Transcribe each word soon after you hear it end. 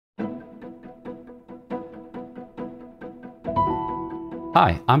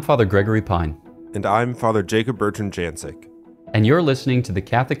Hi, I'm Father Gregory Pine. And I'm Father Jacob-Bertrand Janczyk. And you're listening to the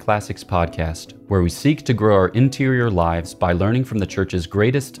Catholic Classics podcast, where we seek to grow our interior lives by learning from the Church's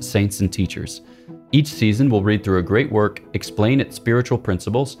greatest saints and teachers. Each season, we'll read through a great work, explain its spiritual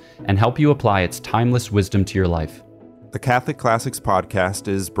principles, and help you apply its timeless wisdom to your life. The Catholic Classics podcast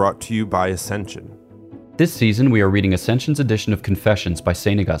is brought to you by Ascension. This season, we are reading Ascension's edition of Confessions by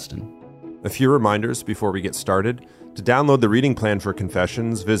St. Augustine. A few reminders before we get started. To download the reading plan for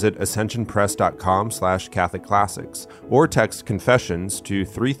Confessions, visit ascensionpress.com/CatholicClassics or text Confessions to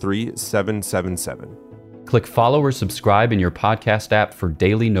 33777. Click follow or subscribe in your podcast app for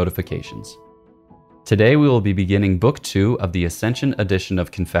daily notifications. Today we will be beginning Book 2 of the Ascension edition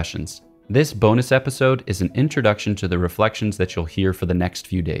of Confessions. This bonus episode is an introduction to the reflections that you'll hear for the next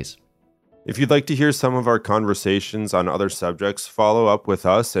few days. If you'd like to hear some of our conversations on other subjects, follow up with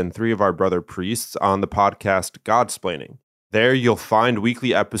us and three of our brother priests on the podcast Godsplaining. There you'll find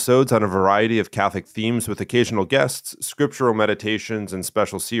weekly episodes on a variety of Catholic themes with occasional guests, scriptural meditations, and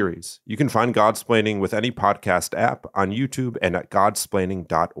special series. You can find Godsplaining with any podcast app on YouTube and at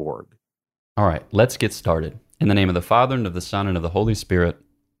godsplaining.org. All right, let's get started. In the name of the Father, and of the Son, and of the Holy Spirit,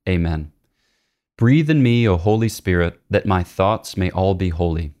 amen. Breathe in me, O Holy Spirit, that my thoughts may all be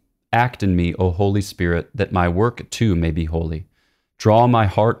holy. Act in me, O Holy Spirit, that my work too may be holy. Draw my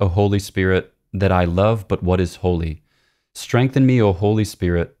heart, O Holy Spirit, that I love but what is holy. Strengthen me, O Holy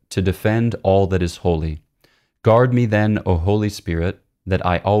Spirit, to defend all that is holy. Guard me then, O Holy Spirit, that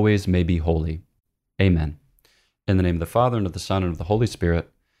I always may be holy. Amen. In the name of the Father, and of the Son, and of the Holy Spirit,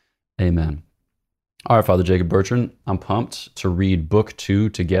 amen. All right, Father Jacob-Bertrand, I'm pumped to read Book 2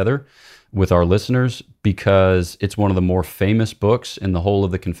 together with our listeners because it's one of the more famous books in the whole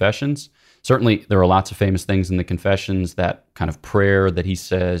of the Confessions. Certainly, there are lots of famous things in the Confessions, that kind of prayer that he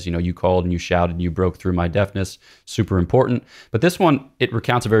says, you called and you shouted and you broke through my deafness, super important. But this one, it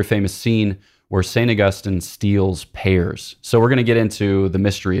recounts a very famous scene where St. Augustine steals pears. So we're going to get into the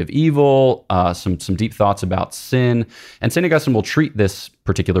mystery of evil, some deep thoughts about sin. And St. Augustine will treat this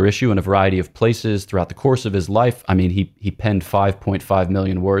particular issue in a variety of places throughout the course of his life. I mean, he penned 5.5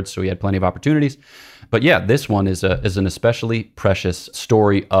 million words, so he had plenty of opportunities. But yeah, this one is an especially precious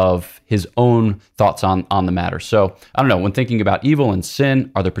story of his own thoughts on the matter. So I don't know, when thinking about evil and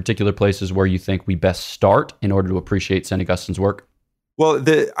sin, are there particular places where you think we best start in order to appreciate St. Augustine's work? Well,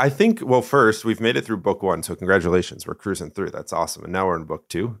 first, we've made it through Book 1, so congratulations. We're cruising through. That's awesome. And now we're in Book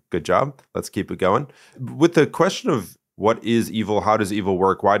 2. Good job. Let's keep it going. With the question of what is evil, how does evil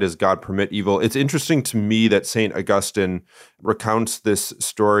work, why does God permit evil, it's interesting to me that St. Augustine recounts this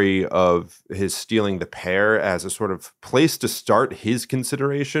story of his stealing the pear as a sort of place to start his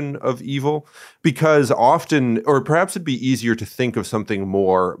consideration of evil, because often, or perhaps it'd be easier to think of something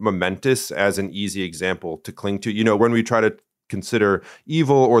more momentous as an easy example to cling to. When we try to consider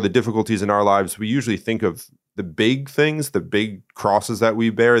evil or the difficulties in our lives, we usually think of the big things, the big crosses that we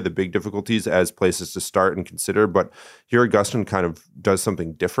bear, the big difficulties as places to start and consider. But here Augustine kind of does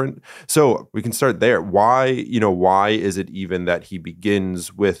something different. So we can start there. Why is it even that he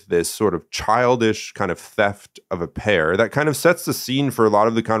begins with this sort of childish kind of theft of a pear that kind of sets the scene for a lot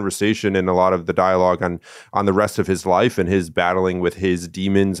of the conversation and a lot of the dialogue on the rest of his life and his battling with his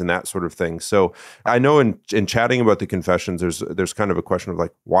demons and that sort of thing. So I know in chatting about the Confessions, there's kind of a question of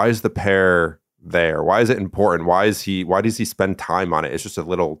like, why is the pear there? Why is it important? Why does he spend time on it? It's just a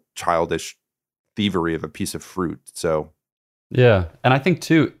little childish thievery of a piece of fruit. So yeah, and I think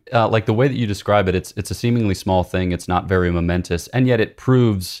too, like the way that you describe it, it's a seemingly small thing. It's not very momentous, and yet it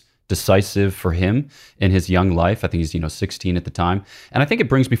proves decisive for him in his young life. I think he's 16 at the time, and I think it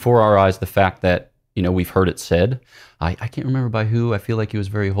brings before our eyes the fact that we've heard it said. I can't remember by who. I feel like he was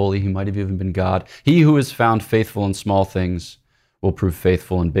very holy. He might have even been God. He who is found faithful in small things will prove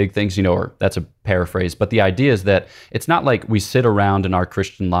faithful in big things, or that's a paraphrase. But the idea is that it's not like we sit around in our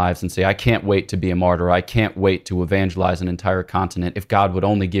Christian lives and say, I can't wait to be a martyr. I can't wait to evangelize an entire continent. If God would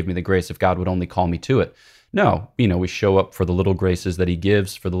only give me the grace, if God would only call me to it. No, we show up for the little graces that he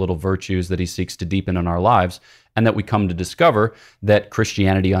gives, for the little virtues that he seeks to deepen in our lives, and that we come to discover that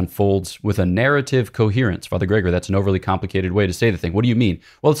Christianity unfolds with a narrative coherence. Father Gregory, that's an overly complicated way to say the thing. What do you mean?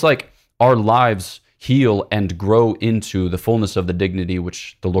 Well, it's like our lives heal and grow into the fullness of the dignity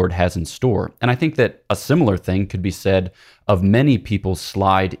which the Lord has in store. And I think that a similar thing could be said of many people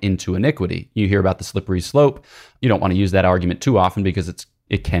slide into iniquity. You hear about the slippery slope. You don't want to use that argument too often because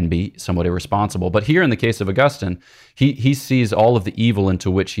it can be somewhat irresponsible. But here in the case of Augustine, he sees all of the evil into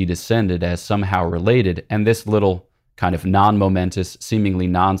which he descended as somehow related, and this little kind of non-momentous, seemingly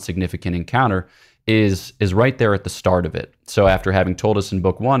non-significant encounter is right there at the start of it. So after having told us in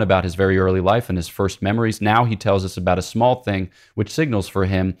book 1 about his very early life and his first memories, now he tells us about a small thing which signals for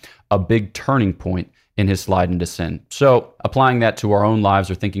him a big turning point in his slide into sin. So applying that to our own lives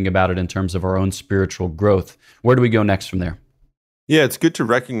or thinking about it in terms of our own spiritual growth, where do we go next from there? Yeah, it's good to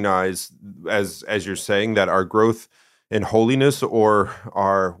recognize, as you're saying, that our growth in holiness, or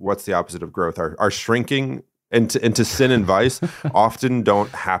our, what's the opposite of growth? Our shrinking into sin and vice often don't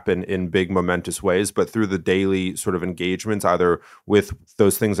happen in big momentous ways, but through the daily sort of engagements, either with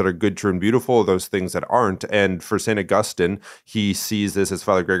those things that are good, true, and beautiful, or those things that aren't. And for St. Augustine, he sees this, as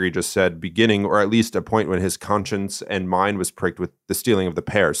Father Gregory just said, beginning, or at least a point when his conscience and mind was pricked with the stealing of the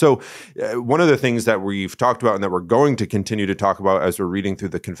pear. So one of the things that we've talked about and that we're going to continue to talk about as we're reading through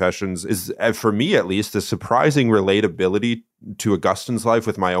the Confessions is, for me at least, the surprising relatability to Augustine's life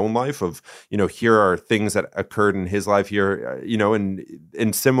with my own life of, here are things that occurred in his life here,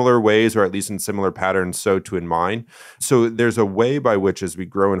 in similar ways, or at least in similar patterns, so too in mine. So there's a way by which, as we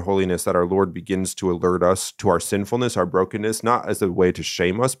grow in holiness, that our Lord begins to alert us to our sinfulness, our brokenness, not as a way to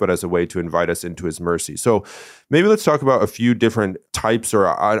shame us, but as a way to invite us into his mercy. So maybe let's talk about a few different types or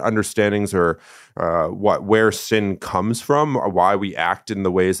understandings, or where sin comes from, or why we act in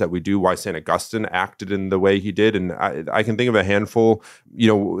the ways that we do, why St. Augustine acted in the way he did. And I can think of a handful.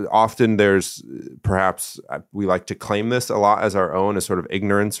 Often there's, perhaps we like to claim this a lot as our own, as sort of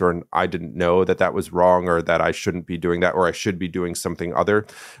ignorance, or I didn't know that was wrong, or that I shouldn't be doing that, or I should be doing something other.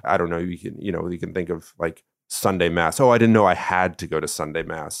 I don't know. You can think of like Sunday Mass. Oh, I didn't know I had to go to Sunday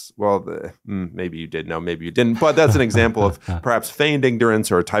Mass. Well, maybe you did know, maybe you didn't. But that's an example of perhaps feigned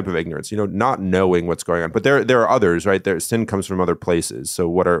ignorance, or a type of ignorance, not knowing what's going on. But there are others, right? Sin comes from other places. So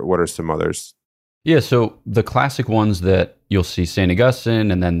what are some others? Yeah, so the classic ones that you'll see St. Augustine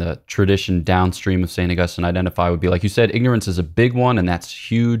and then the tradition downstream of St. Augustine identify would be, like you said, ignorance is a big one, and that's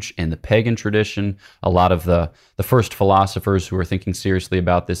huge in the pagan tradition. A lot of the first philosophers who are thinking seriously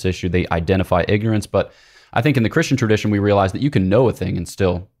about this issue, they identify ignorance. But I think in the Christian tradition, we realize that you can know a thing and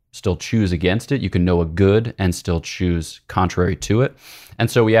still choose against it. You can know a good and still choose contrary to it. And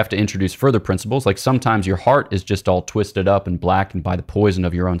so we have to introduce further principles, like sometimes your heart is just all twisted up and blackened by the poison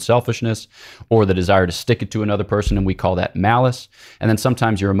of your own selfishness or the desire to stick it to another person, and we call that malice. And then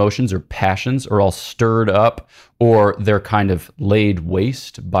sometimes your emotions or passions are all stirred up, or they're kind of laid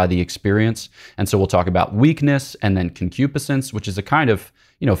waste by the experience. And so we'll talk about weakness and then concupiscence, which is a kind of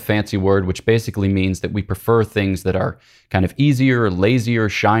fancy word, which basically means that we prefer things that are kind of easier, lazier,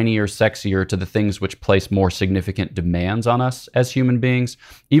 shinier, sexier to the things which place more significant demands on us as human beings,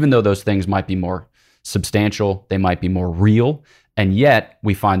 even though those things might be more substantial, they might be more real, and yet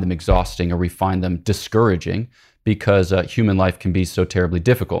we find them exhausting, or we find them discouraging, because human life can be so terribly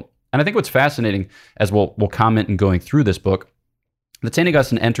difficult. And I think what's fascinating, as we'll comment in going through this book, that St.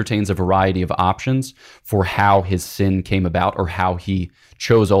 Augustine entertains a variety of options for how his sin came about, or how he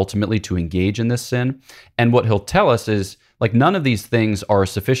chose ultimately to engage in this sin. And what he'll tell us is, like, none of these things are a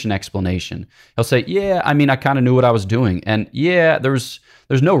sufficient explanation. He'll say, I kind of knew what I was doing. And there's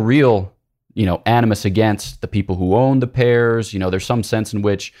no real, animus against the people who own the pears. There's some sense in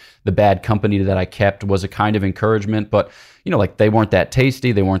which the bad company that I kept was a kind of encouragement, but like, they weren't that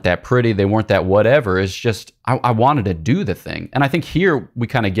tasty, they weren't that pretty, they weren't that whatever. It's just, I wanted to do the thing. And I think here we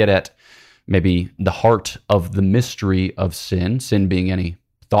kind of get at maybe the heart of the mystery of sin being any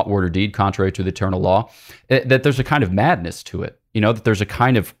thought, word, or deed contrary to the eternal law, that there's a kind of madness to it, that there's a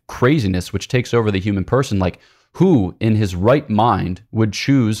kind of craziness which takes over the human person. Like, who in his right mind would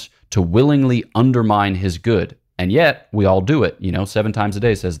choose to willingly undermine his good? And yet we all do it, 7 times a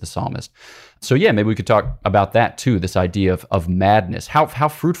day, says the psalmist. So maybe we could talk about that too, this idea of madness. How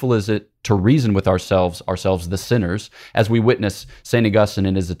fruitful is it to reason with ourselves the sinners, as we witness St. Augustine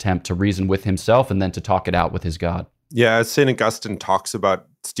in his attempt to reason with himself and then to talk it out with his God? Yeah, as St. Augustine talks about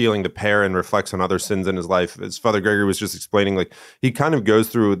stealing the pear and reflects on other sins in his life, as Father Gregory was just explaining, like, he kind of goes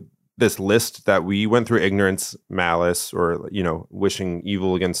through this list that we went through: ignorance, malice, or, wishing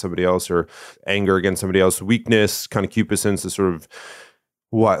evil against somebody else, or anger against somebody else, weakness, concupiscence, is sort of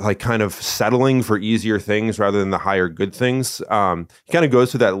kind of settling for easier things rather than the higher good things. He kind of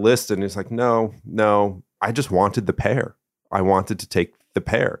goes through that list and he's like, no, I just wanted the pear. I wanted to take the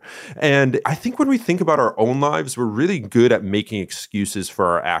pear. And I think when we think about our own lives, we're really good at making excuses for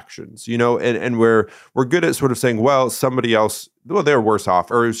our actions, and we're good at sort of saying, well, somebody else, they're worse off,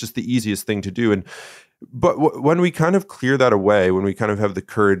 or it was just the easiest thing to do. But when we kind of clear that away, when we kind of have the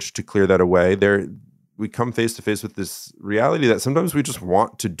courage to clear that away, we come face to face with this reality that sometimes we just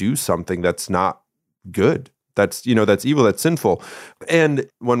want to do something that's not good. that's evil, that's sinful. And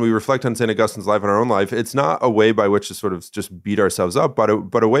when we reflect on St. Augustine's life and our own life, it's not a way by which to sort of just beat ourselves up, but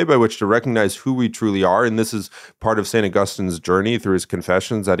a way by which to recognize who we truly are. And this is part of St. Augustine's journey through his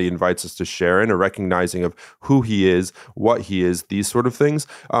confessions that he invites us to share in, a recognizing of who he is, what he is, these sort of things,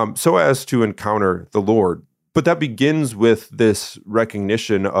 so as to encounter the Lord. But that begins with this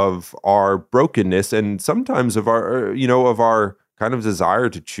recognition of our brokenness and sometimes of our kind of desire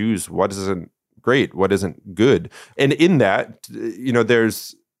to choose what isn't great, what isn't good. And in that,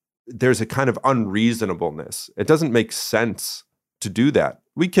 there's a kind of unreasonableness. It doesn't make sense to do that.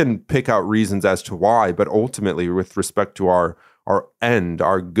 We can pick out reasons as to why, but ultimately with respect to our end,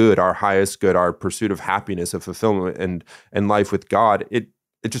 our good, our highest good, our pursuit of happiness, of fulfillment and life with God, it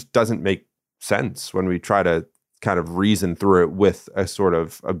just doesn't make sense when we try to kind of reason through it with a sort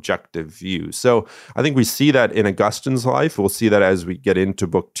of objective view. So I think we see that in Augustine's life. We'll see that as we get into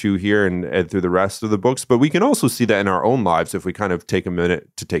book 2 here and through the rest of the books, but we can also see that in our own lives if we kind of take a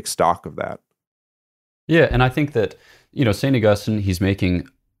minute to take stock of that. Yeah, and I think that, St. Augustine, he's making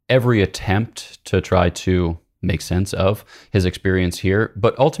every attempt to try to make sense of his experience here,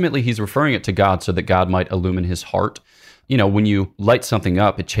 but ultimately he's referring it to God so that God might illumine his heart. When you light something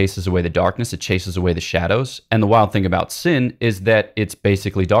up, it chases away the darkness, it chases away the shadows. And the wild thing about sin is that it's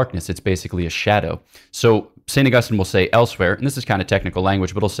basically darkness. It's basically a shadow. So St. Augustine will say elsewhere, and this is kind of technical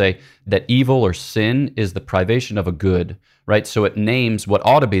language, but he'll say that evil or sin is the privation of a good, right? So it names what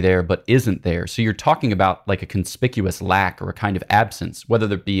ought to be there, but isn't there. So you're talking about like a conspicuous lack or a kind of absence, whether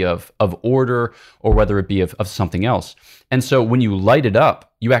it be of order or whether it be of something else. And so when you light it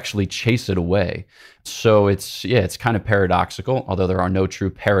up, you actually chase it away. So it's kind of paradoxical, although there are no true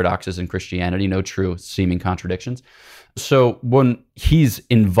paradoxes in Christianity, no true seeming contradictions. So when he's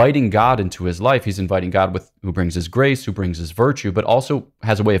inviting God into his life, he's inviting God who brings his grace, who brings his virtue, but also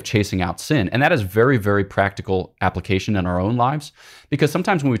has a way of chasing out sin. And that is very, very practical application in our own lives. Because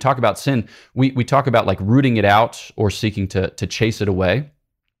sometimes when we talk about sin, we talk about like rooting it out or seeking to chase it away,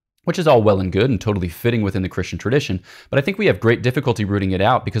 which is all well and good and totally fitting within the Christian tradition. But I think we have great difficulty rooting it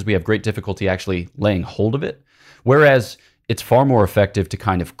out because we have great difficulty actually laying hold of it. Whereas it's far more effective to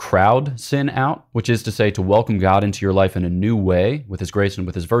kind of crowd sin out, which is to say to welcome God into your life in a new way with his grace and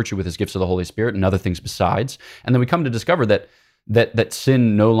with his virtue, with his gifts of the Holy Spirit and other things besides. And then we come to discover that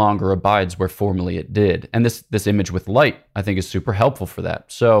sin no longer abides where formerly it did. And this image with light, I think, is super helpful for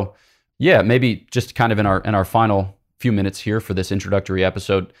that. So yeah, maybe just kind of in our final few minutes here for this introductory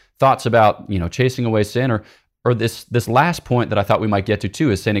episode, thoughts about, chasing away sin, or this last point that I thought we might get to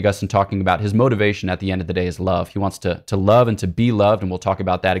too is St. Augustine talking about his motivation at the end of the day is love. He wants to love and to be loved, and we'll talk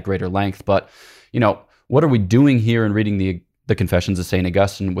about that at greater length. But, what are we doing here in reading the Confessions of St.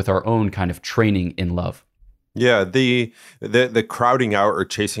 Augustine with our own kind of training in love? Yeah, the crowding out or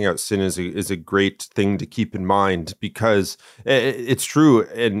chasing out sin is a great thing to keep in mind, because it's true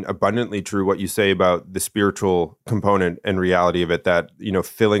and abundantly true what you say about the spiritual component and reality of it, that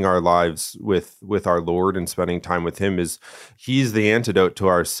filling our lives with our Lord and spending time with him he's the antidote to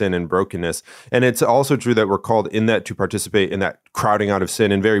our sin and brokenness. And it's also true that we're called in that to participate in that crowding out of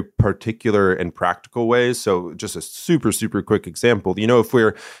sin in very particular and practical ways. So just a super, super quick example, if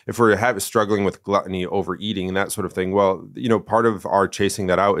we're struggling with gluttony, overeating, and that sort of thing, well, part of our chasing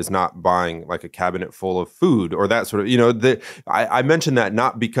that out is not buying like a cabinet full of food or that sort of, I mentioned that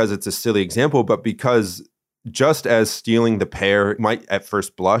not because it's a silly example, but because just as stealing the pear might at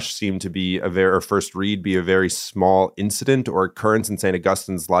first blush seem to be first read be a very small incident or occurrence in St.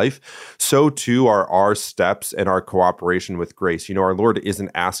 Augustine's life, so too are our steps and our cooperation with grace. Our Lord isn't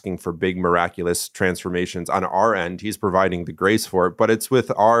asking for big miraculous transformations on our end. He's providing the grace for it, but it's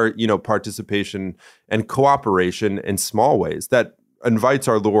with our, participation and cooperation in small ways that invites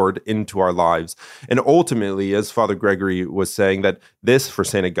our Lord into our lives. And ultimately, as Father Gregory was saying, that this for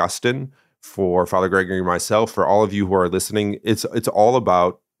St. Augustine, for Father Gregory and myself, for all of you who are listening, it's all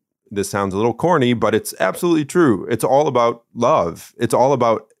about, this sounds a little corny, but it's absolutely true. It's all about love. It's all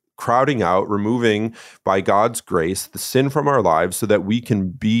about crowding out, removing by God's grace the sin from our lives so that we can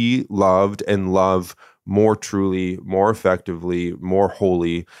be loved and love more truly, more effectively, more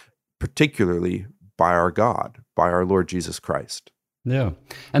wholly, particularly by our God, by our Lord Jesus Christ. Yeah.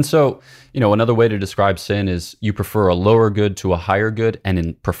 And so, another way to describe sin is you prefer a lower good to a higher good, and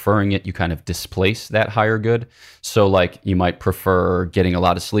in preferring it, you kind of displace that higher good. So like you might prefer getting a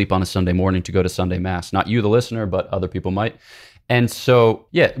lot of sleep on a Sunday morning to go to Sunday Mass. Not you, the listener, but other people might. And so,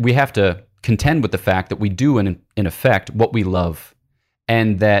 yeah, we have to contend with the fact that we do in effect what we love.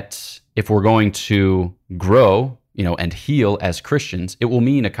 And that if we're going to grow and heal as Christians, it will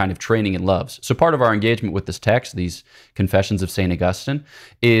mean a kind of training in loves. So part of our engagement with this text, these Confessions of St. Augustine,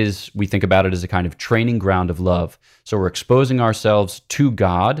 is we think about it as a kind of training ground of love. So we're exposing ourselves to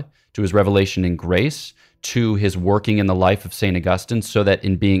God, to his revelation in grace, to his working in the life of St. Augustine, so that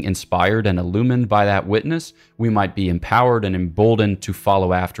in being inspired and illumined by that witness, we might be empowered and emboldened to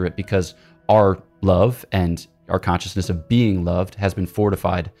follow after it, because our love and our consciousness of being loved has been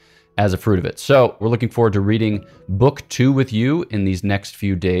fortified as a fruit of it. So we're looking forward to reading book 2 with you in these next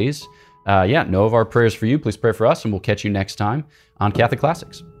few days. Know of our prayers for you. Please pray for us, and we'll catch you next time on Catholic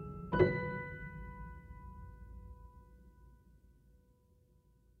Classics.